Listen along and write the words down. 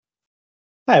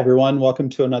Hi, everyone. Welcome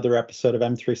to another episode of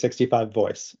M365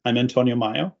 Voice. I'm Antonio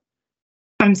Mayo.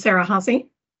 I'm Sarah Haase.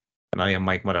 And I am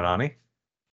Mike Modanani.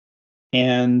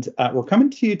 And we're coming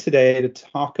to you today to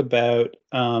talk about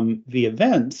the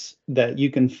events that you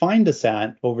can find us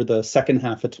at over the second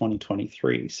half of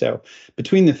 2023. So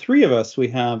between the three of us, we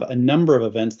have a number of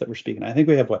events that we're speaking at. I think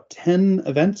we have, 10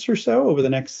 events or so over the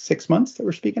next 6 months that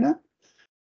we're speaking at?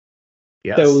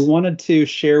 Yes. So we wanted to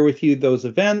share with you those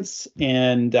events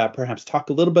and perhaps talk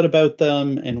a little bit about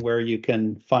them and where you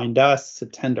can find us,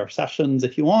 attend our sessions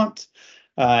if you want,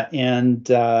 and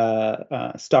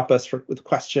stop us with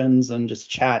questions and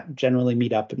just chat, generally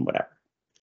meet up and whatever.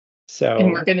 So,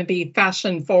 and we're going to be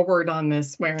fashion forward on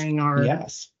this, wearing our.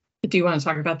 Yes. Do you want to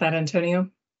talk about that,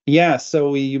 Antonio? Yeah,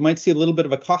 so you might see a little bit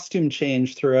of a costume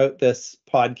change throughout this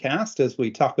podcast as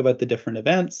we talk about the different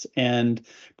events and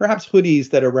perhaps hoodies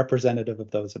that are representative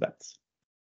of those events.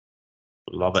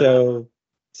 Love it.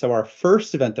 So our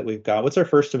first event that we've got, what's our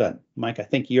first event? Mike, I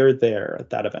think you're there at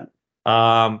that event.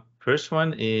 First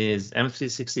one is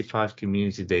M365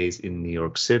 Community Days in New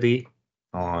York City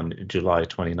on July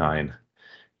 29.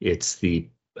 It's the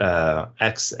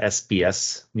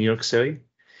XSPS New York City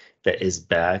that is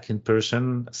back in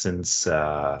person since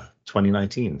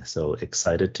 2019. So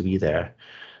excited to be there.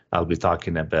 I'll be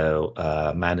talking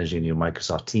about managing your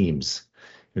Microsoft Teams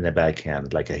in the back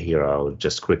end, like a hero,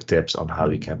 just quick tips on how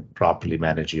you can properly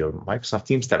manage your Microsoft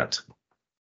Teams tenant.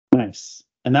 Nice.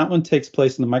 And that one takes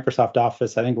place in the Microsoft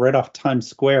office, I think right off Times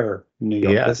Square, New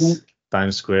York, yes. Isn't it?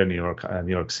 Times Square, New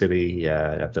York City,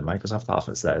 at the Microsoft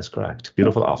office. That is correct.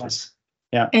 Beautiful office.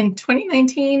 Yeah. In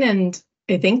 2019 and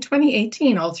I think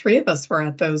 2018, all three of us were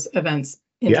at those events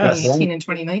in 2018 and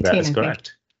 2019. That is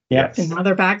correct. Yes. And now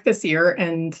they're back this year,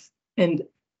 and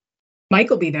Mike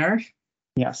will be there.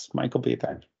 Yes, Mike will be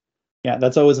there. Yeah,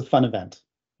 that's always a fun event.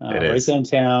 Right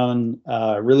downtown,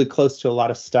 really close to a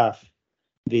lot of stuff.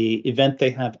 The event they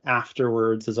have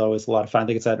afterwards is always a lot of fun. I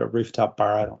think it's at a rooftop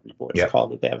bar. I don't remember what it's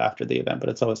called that they have after the event, but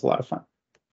it's always a lot of fun.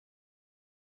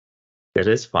 It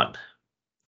is fun.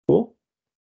 Cool.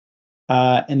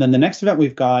 And then the next event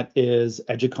we've got is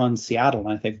EduCon Seattle.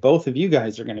 And I think both of you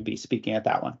guys are going to be speaking at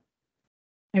that one.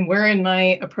 I'm wearing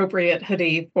my appropriate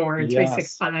hoodie for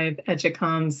 365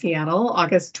 EduCon Seattle,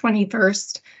 August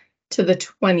 21st to the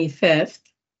 25th.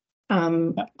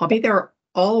 I'll be there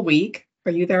all week.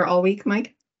 Are you there all week,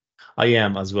 Mike? I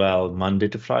am as well, Monday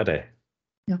to Friday.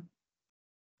 Yeah.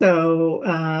 So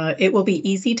it will be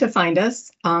easy to find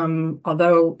us,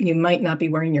 although you might not be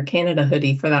wearing your Canada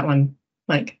hoodie for that one,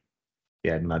 Mike.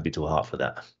 Yeah, it might be too hot for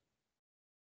that.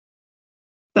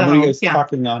 So, what are you guys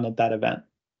talking on at that event?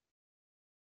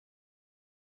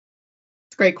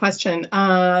 It's a great question.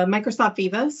 Microsoft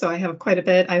Viva. So I have quite a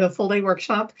bit. I have a full day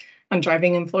workshop on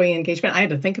driving employee engagement. I had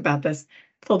to think about this.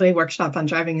 Full day workshop on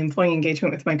driving employee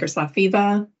engagement with Microsoft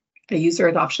Viva, a user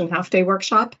adoption half day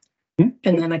workshop, and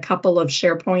then a couple of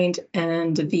SharePoint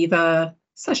and Viva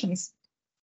sessions.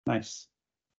 Nice.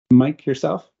 Mike,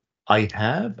 yourself? I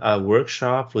have a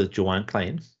workshop with Joanne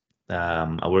Klein,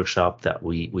 a workshop that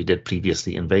we did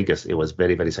previously in Vegas. It was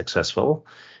very, very successful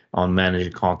on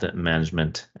managing content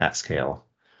management at scale.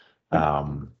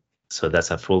 So that's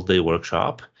a full day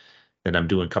workshop. Then I'm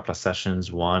doing a couple of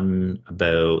sessions, one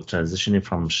about transitioning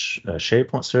from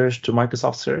SharePoint Search to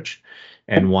Microsoft Search,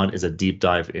 and one is a deep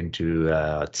dive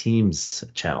into Teams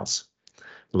channels.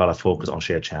 A lot of focus on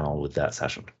shared channel with that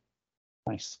session.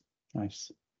 Nice.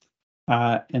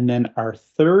 And then our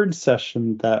third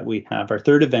session that we have, our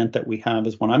third event that we have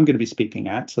is one I'm going to be speaking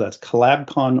at. So that's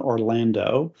CollabCon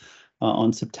Orlando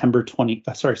on September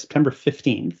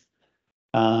 15th.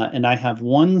 And I have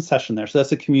one session there. So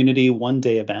that's a community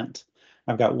one-day event.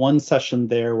 I've got one session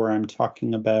there where I'm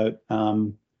talking about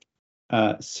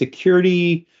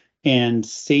security and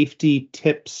safety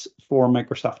tips for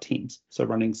Microsoft Teams. So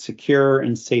running secure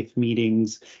and safe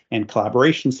meetings and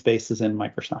collaboration spaces in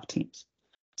Microsoft Teams.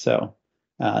 So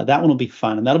that one will be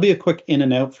fun. And that'll be a quick in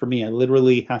and out for me. I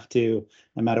literally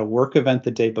I'm at a work event the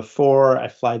day before. I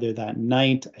fly there that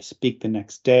night. I speak the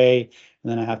next day.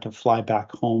 And then I have to fly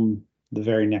back home the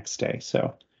very next day.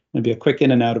 So it'll be a quick in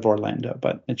and out of Orlando,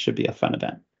 but it should be a fun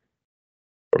event.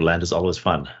 Orlando's always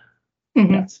fun.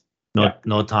 Mm-hmm. Yes.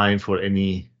 No time for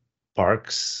any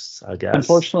parks, I guess.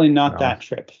 Unfortunately, not that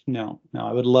trip. No,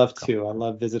 I would love to. I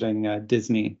love visiting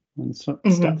Disney and stuff,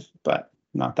 but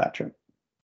not that trip.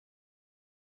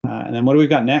 And then what do we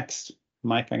got next?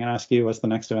 Mike, I'm going to ask you, what's the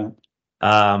next event?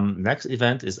 Next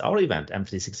event is our event,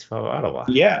 M365 Ottawa.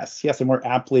 Yes, and we're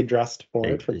aptly dressed for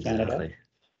it for Canada.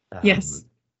 Yes.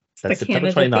 That's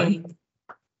September 29th.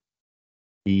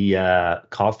 The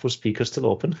call for speakers still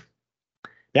open.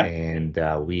 Yeah. And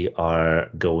we are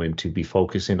going to be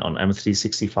focusing on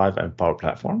M365 and Power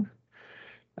Platform.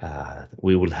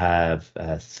 We will have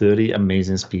 30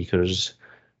 amazing speakers,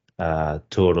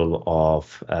 total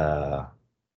of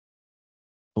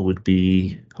would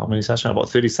be how many sessions? About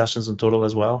 30 sessions in total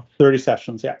as well. 30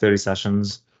 sessions, yeah. 30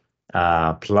 sessions,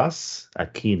 plus a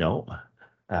keynote.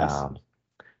 Yes.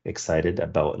 Excited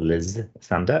about Liz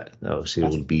Thunder. So she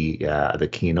will be the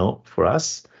keynote for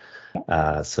us.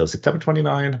 So September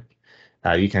 29.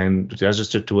 You can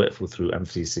register to it through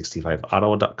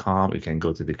m365ottawa.com. You can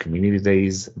go to the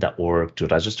communitydays.org to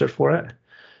register for it.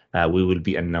 We will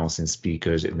be announcing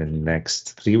speakers in the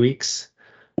next 3 weeks.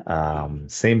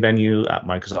 Same venue at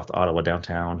Microsoft Ottawa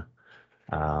downtown.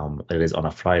 It is on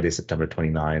a Friday, September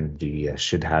 29. We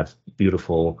should have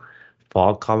beautiful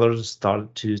fall colors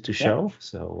start to show.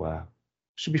 So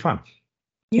should be fun.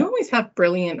 You always have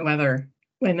brilliant weather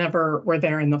whenever we're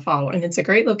there in the fall, and it's a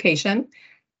great location.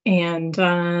 And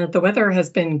the weather has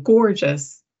been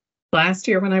gorgeous last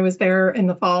year when I was there in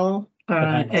the fall,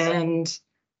 and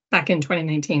back in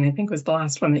 2019, I think was the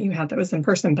last one that you had that was in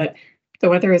person, but the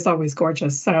weather is always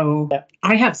gorgeous. So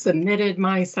I have submitted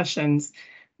my sessions.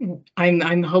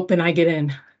 I'm hoping I get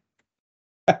in.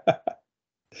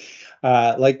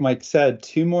 Like Mike said,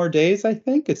 2 more days, I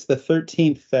think. It's the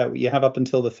 13th that you have up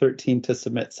until the 13th to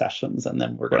submit sessions, and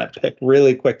then we're going to pick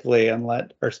really quickly and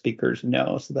let our speakers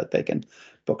know so that they can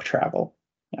book travel.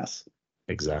 Yes.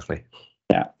 Exactly.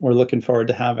 Yeah, we're looking forward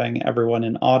to having everyone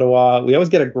in Ottawa. We always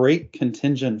get a great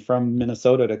contingent from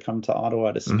Minnesota to come to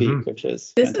Ottawa to speak, which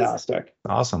is fantastic.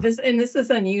 Awesome. This is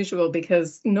unusual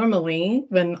because normally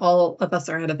when all of us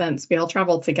are at events, we all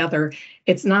travel together.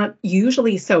 It's not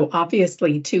usually so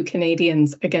obviously 2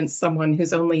 Canadians against someone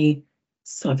who's only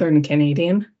Southern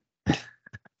Canadian,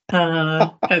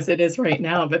 as it is right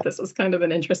now. But this was kind of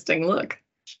an interesting look.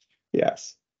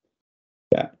 Yes.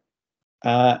 Yeah.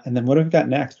 And then what have we got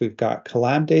next? We've got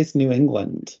Collab Days New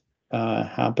England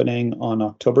happening on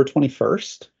October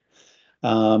 21st.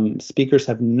 Speakers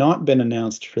have not been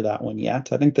announced for that one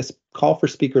yet. I think this call for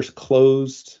speakers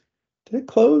closed. Did it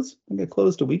close? I think it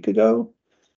closed a week ago.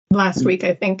 Last week,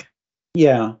 I think.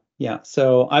 Yeah.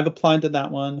 So I've applied to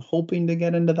that one, hoping to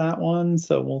get into that one.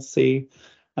 So we'll see.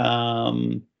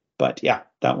 But yeah,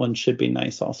 that one should be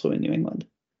nice also in New England.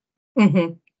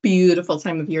 Mm-hmm. Beautiful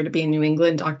time of year to be in New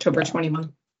England, October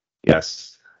 21.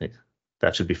 Yes,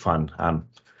 that should be fun. I'm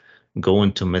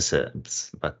going to miss it,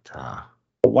 but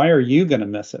why are you going to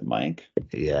miss it, Mike?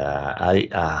 Yeah,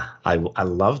 I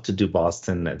love to do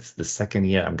Boston. It's the second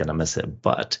year I'm going to miss it,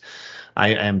 but I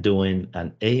am doing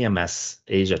an AMS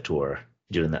Asia tour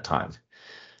during that time.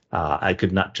 I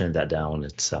could not turn that down.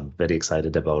 I'm very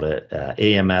excited about it.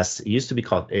 AMS used to be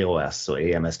called AOS, so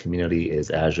AMS Community is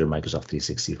Azure Microsoft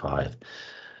 365.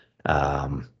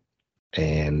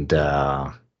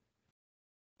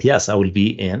 Yes, I will be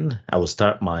in. I will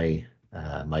start my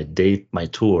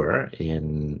tour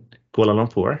in Kuala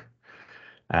Lumpur,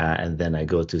 and then I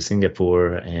go to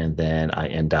Singapore, and then I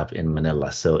end up in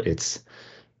Manila. So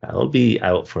I'll be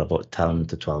out for about 10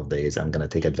 to 12 days. I'm gonna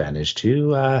take advantage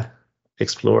to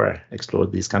explore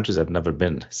these countries I've never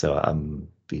been. So I'm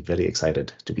be very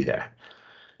excited to be there.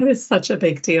 That is such a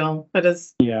big deal. That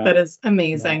is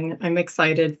amazing. Yeah. I'm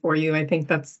excited for you. I think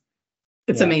it's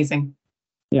amazing.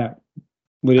 Yeah.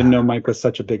 We didn't know Mike was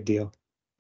such a big deal.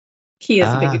 He is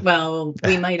a big, well,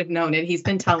 we might have known it. He's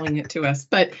been telling it to us,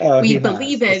 but we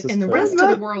believe it, and the rest of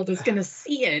the world is going to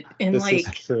see it. And this is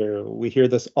true. We hear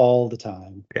this all the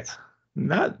time. Yeah.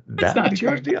 Not that big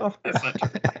of a deal. That's not true.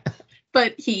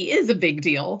 But he is a big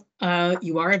deal.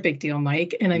 You are a big deal,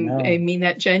 Mike. And I mean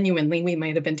that genuinely. We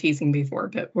might have been teasing before,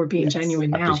 but we're being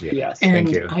genuine now. Yes. And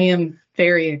thank you. I am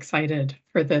very excited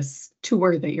for this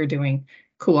tour that you're doing.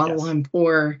 Kuala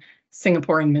Lumpur,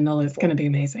 Singapore, and Manila is going to be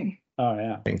amazing. Oh,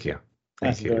 yeah. Thank you.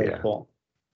 That's very cool.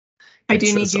 I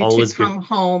do need you to come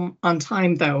home on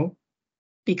time, though,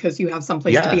 because you have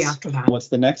someplace to be after that. What's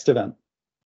the next event?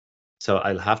 So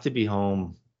I'll have to be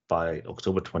home by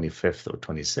October 25th or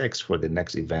 26th for the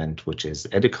next event, which is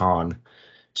EduCon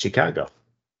Chicago.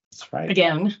 That's right.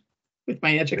 Again, with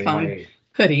my EduCon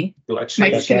hoodie. Mike's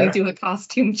going to do a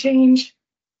costume change.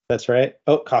 That's right.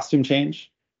 Oh, costume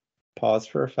change. Pause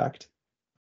for effect.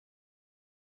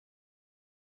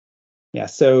 Yeah.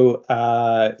 So,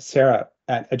 Sarah,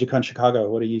 at EduCon Chicago,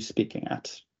 what are you speaking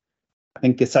at? I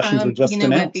think the sessions were just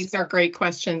announced. What? These are great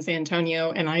questions,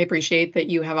 Antonio, and I appreciate that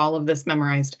you have all of this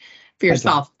memorized for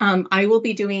yourself. I will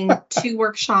be doing 2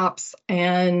 workshops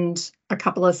and a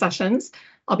couple of sessions.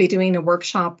 I'll be doing a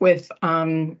workshop with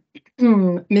Mr.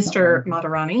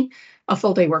 Madarani, a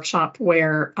full-day workshop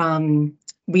where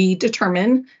we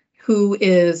determine who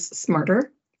is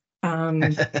smarter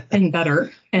and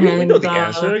better. We know And the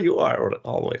answer. You are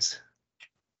always.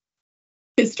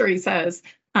 history says,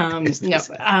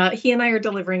 he and I are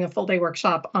delivering a full day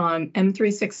workshop on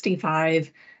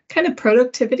M365 kind of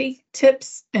productivity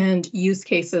tips and use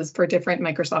cases for different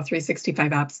Microsoft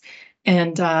 365 apps.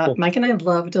 And Cool. Mike and I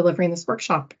love delivering this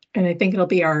workshop, and I think it'll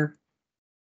be our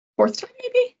 4th time,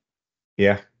 maybe.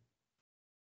 Yeah.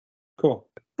 Cool.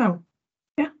 Oh,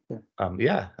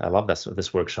 Yeah, I love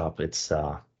this workshop.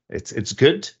 It's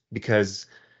good because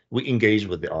we engage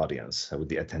with the audience, with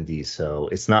the attendees. So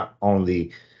it's not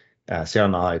only Sarah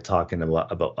and I talking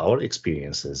about our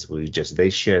experiences. They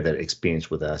share their experience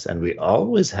with us, and we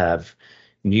always have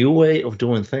new way of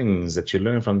doing things that you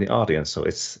learn from the audience. So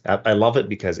I love it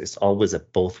because it's always a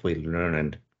both way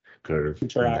learning curve in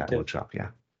that Interactive. workshop. Yeah.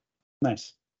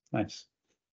 Nice.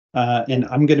 And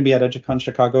I'm going to be at EduCon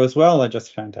Chicago as well. I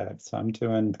just found out. So I'm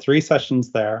doing 3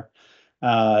 sessions there.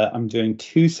 I'm doing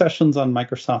 2 sessions on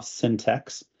Microsoft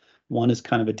Syntex. One is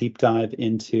kind of a deep dive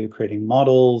into creating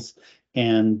models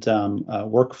and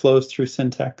workflows through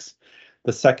Syntex.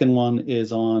 The second one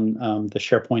is on the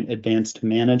SharePoint Advanced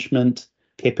Management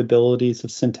capabilities of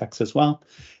Syntex as well.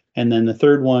 And then the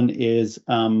third one is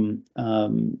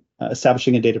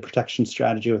establishing a data protection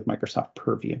strategy with Microsoft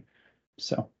Purview.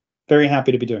 So very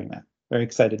happy to be doing that. Very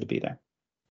excited to be there.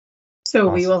 so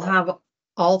we Awesome. will have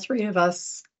all 3 of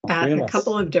us All at 3 of a us.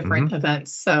 couple of different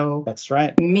events. So That's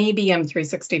right. maybe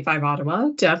M365 Ottawa,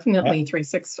 definitely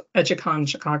 36 EduCon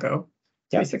Chicago,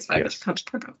 Yep. 365 Yes. EduCon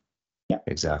Chicago.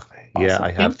 Exactly. Awesome. Yeah,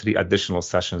 I have 3 additional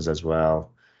sessions as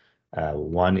well.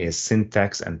 One is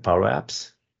Syntax and Power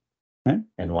Apps, Okay.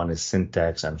 and one is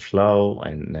Syntax and Flow,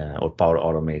 and or Power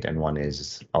Automate, and one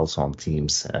is also on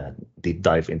Teams, deep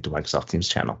dive into Microsoft Teams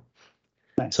channel.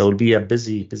 Nice. So it'll be a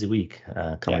busy week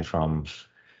coming Yeah. from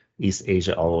East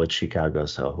Asia all the way to Chicago.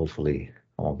 So hopefully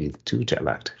I won't be too jet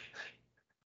lagged.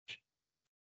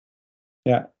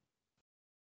 Yeah.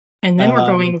 And then we're Um,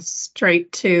 going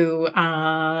straight to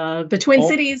the Twin Oh.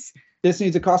 Cities. This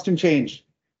needs a costume change.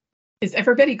 Is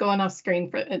everybody going off screen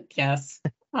for it? Yes.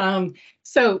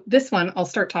 So this one, I'll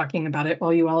start talking about it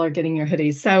while you all are getting your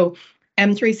hoodies. So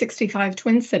M365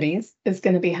 Twin Cities is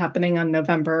going to be happening on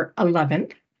November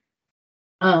 11th,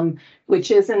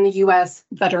 which is in the US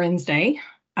Veterans Day.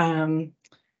 And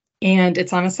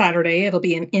it's on a Saturday. It'll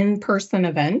be an in-person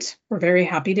event. We're very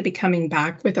happy to be coming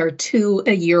back with our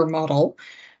 2-a-year model.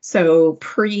 So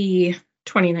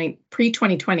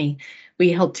pre-2020,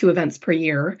 we held 2 events per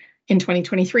year. In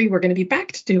 2023, we're going to be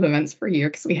back to 2 events per year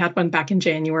because we had one back in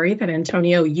January that,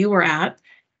 Antonio, you were at.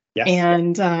 Yes.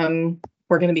 And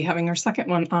we're going to be having our second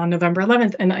one on November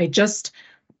 11th. And I just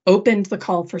opened the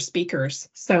call for speakers.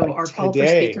 So our call for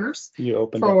Today, speakers you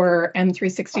opened it. for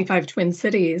M365 Twin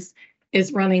Cities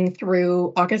is running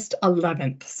through August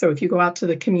 11th. So if you go out to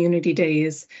the Community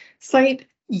Days site,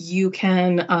 you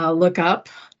can look up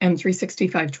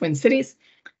M365 Twin Cities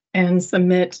and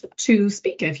submit to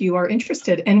speak if you are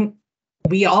interested. And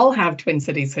we all have Twin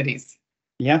Cities hoodies.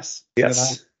 Yes.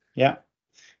 Yes. Yeah.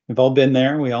 We've all been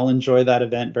there. We all enjoy that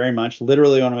event very much.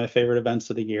 Literally one of my favorite events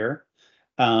of the year.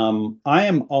 I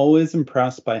am always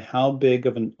impressed by how big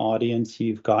of an audience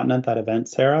you've gotten at that event,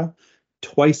 Sarah.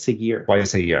 Twice a year.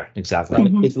 Twice a year, exactly.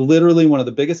 Right? Mhm. It's literally one of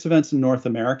the biggest events in North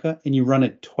America, and you run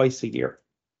it twice a year.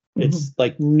 It's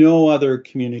like no other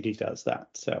community does that.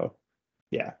 So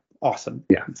yeah, awesome.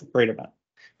 Yeah. It's a great event.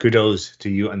 Kudos to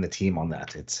you and the team on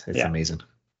that. It's Yeah. amazing.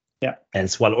 Yeah. And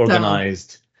it's well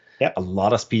organized. Yep. A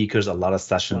lot of speakers, a lot of A lot of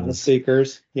sessions.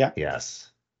 speakers. Yeah.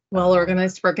 Yes. Well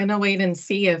organized. We're going to wait and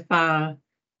see if my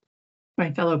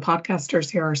fellow podcasters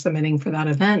here are submitting for that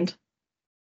event.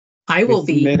 I will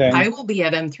be at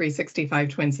M365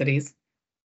 Twin Cities.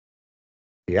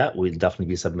 Yeah, we'll definitely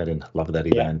be submitting. Love that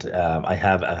event. I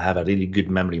have a really good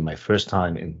memory. My first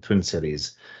time in Twin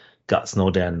Cities, got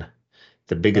snowed in,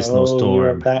 the biggest Oh, you were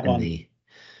snowstorm at that in one.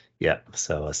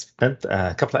 so I spent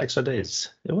a couple of extra days.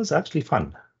 It was actually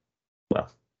fun. Well,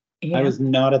 Yeah. I was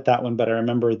not at that one, but I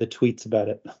remember the tweets about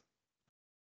it.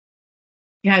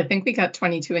 Yeah, I think we got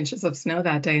 22 inches of snow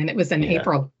that day, and it was in Yeah.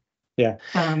 April. Yeah.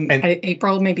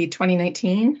 April, maybe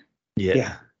 2019,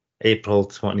 yeah. April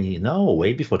 20, no,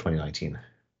 way before 2019.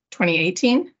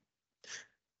 2018.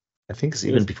 I think it's It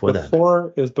even was before that.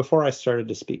 It was before I started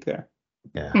to speak there.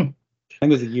 Yeah. Hmm. I think it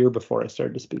was a year before I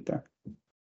started to speak there.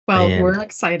 Well, And- we're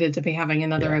excited to be having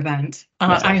another Yeah. event.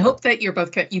 Exactly. I hope that you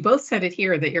both said it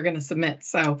here that you're going to submit.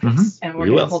 So, Mhm. and we're We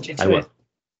going to will. hold you I to will. it.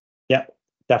 Yeah,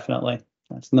 definitely.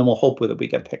 Yes. And then we'll hope that we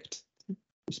get picked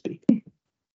to speak.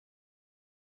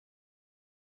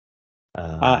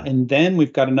 And then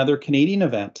we've got another Canadian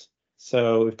event.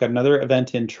 So we've got another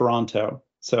event in Toronto.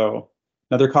 So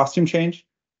another costume change.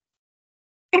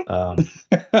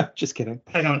 Just kidding.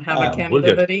 I don't have a we're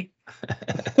good.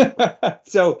 candidate.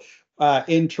 So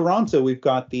in Toronto, we've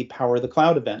got the Power of the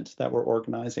Cloud event that we're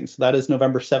organizing. So that is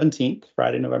November 17th,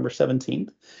 Friday, November 17th.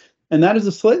 And that is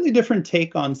a slightly different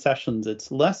take on sessions.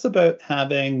 It's less about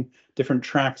having different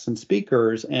tracks and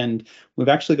speakers. And we've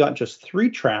actually got just 3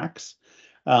 tracks.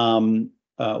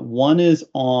 One is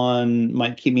on,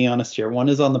 might keep me honest here, one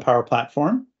is on the Power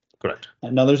Platform. Correct.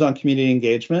 Another's on community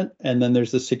engagement. And then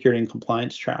there's the security and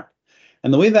compliance track.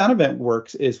 And the way that event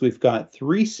works is we've got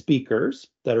 3 speakers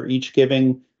that are each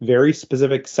giving very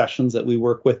specific sessions that we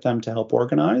work with them to help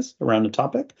organize around a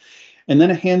topic, and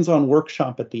then a hands-on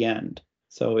workshop at the end.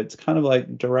 So it's kind of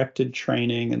like directed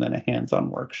training and then a hands-on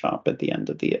workshop at the end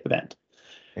of the event.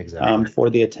 Exactly. For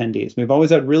the attendees. We've always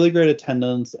had really great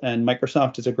attendance, and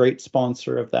Microsoft is a great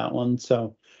sponsor of that one.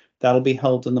 So that'll be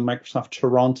held in the Microsoft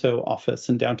Toronto office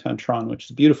in downtown Toronto, which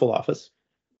is a beautiful office,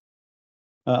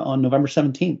 on November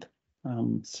 17th.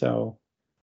 So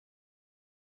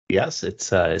yes,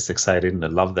 it's exciting. I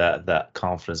love that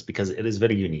conference because it is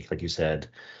very unique. Like you said,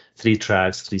 3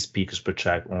 tracks, 3 speakers per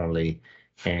track only.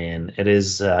 And it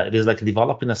is like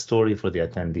developing a story for the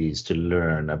attendees to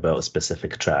learn about a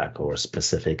specific track or a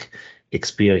specific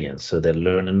experience. So they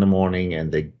learn in the morning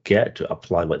and they get to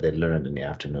apply what they learned in the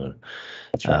afternoon.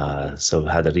 that's right. So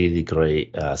had a really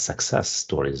great success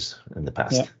stories in the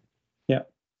past. Yeah.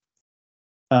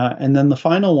 And then the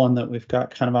final one that we've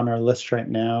got kind of on our list right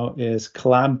now is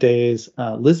Collab Days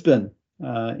Lisbon,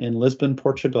 in Lisbon,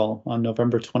 Portugal on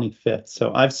November 25th.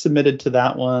 So I've submitted to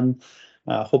that one.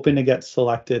 Hoping to get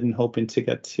selected and hoping to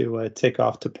get to take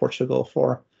off to Portugal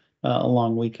for a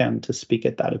long weekend to speak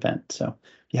at that event. So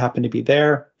if you happen to be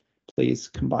there, please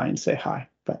come by and say hi.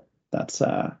 But that's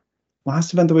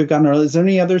last event that we've gotten early. Is there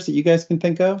any others that you guys can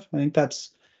think of? I think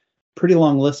that's a pretty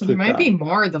long list. There might be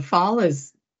more. The fall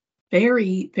is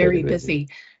very, very busy.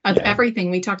 Of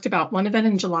everything, we talked about one event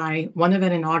in July, one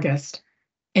event in August,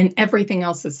 and everything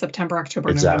else is September,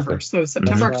 October, November. So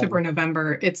September, October,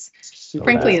 November, it's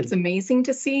frankly, it's amazing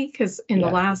to see because in the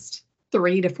last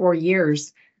 3 to 4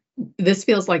 years, this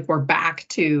feels like we're back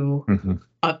to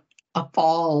a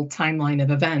fall timeline of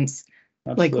events.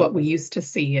 Like what we used to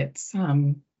see. It's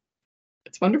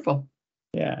wonderful.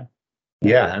 Yeah.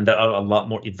 And there are a lot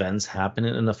more events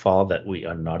happening in the fall that we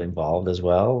are not involved as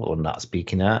well or not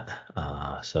speaking at.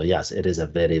 So yes, it is a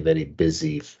very, very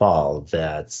busy fall.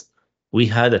 We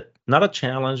had not a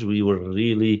challenge. We were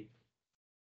really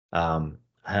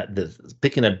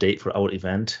picking a date for our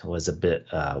event was a bit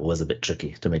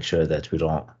tricky to make sure that we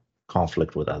don't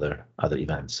conflict with other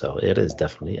events. So it is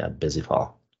definitely a busy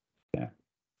fall. Yeah.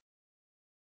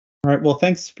 All right. Well,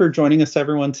 thanks for joining us,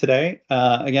 everyone, today.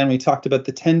 Again, we talked about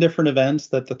the 10 different events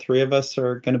that the 3 of us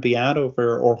are going to be at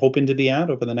or hoping to be at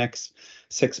over the next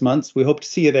 6 months. We hope to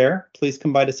see you there. Please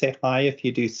come by to say hi if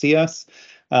you do see us.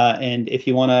 And if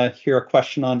you want to hear a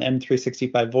question on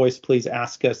M365 Voice, please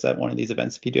ask us at one of these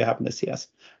events if you do happen to see us.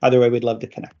 Either way, we'd love to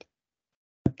connect.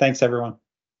 Thanks, everyone.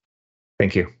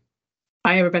 Thank you.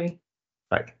 Bye, everybody.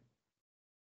 Bye.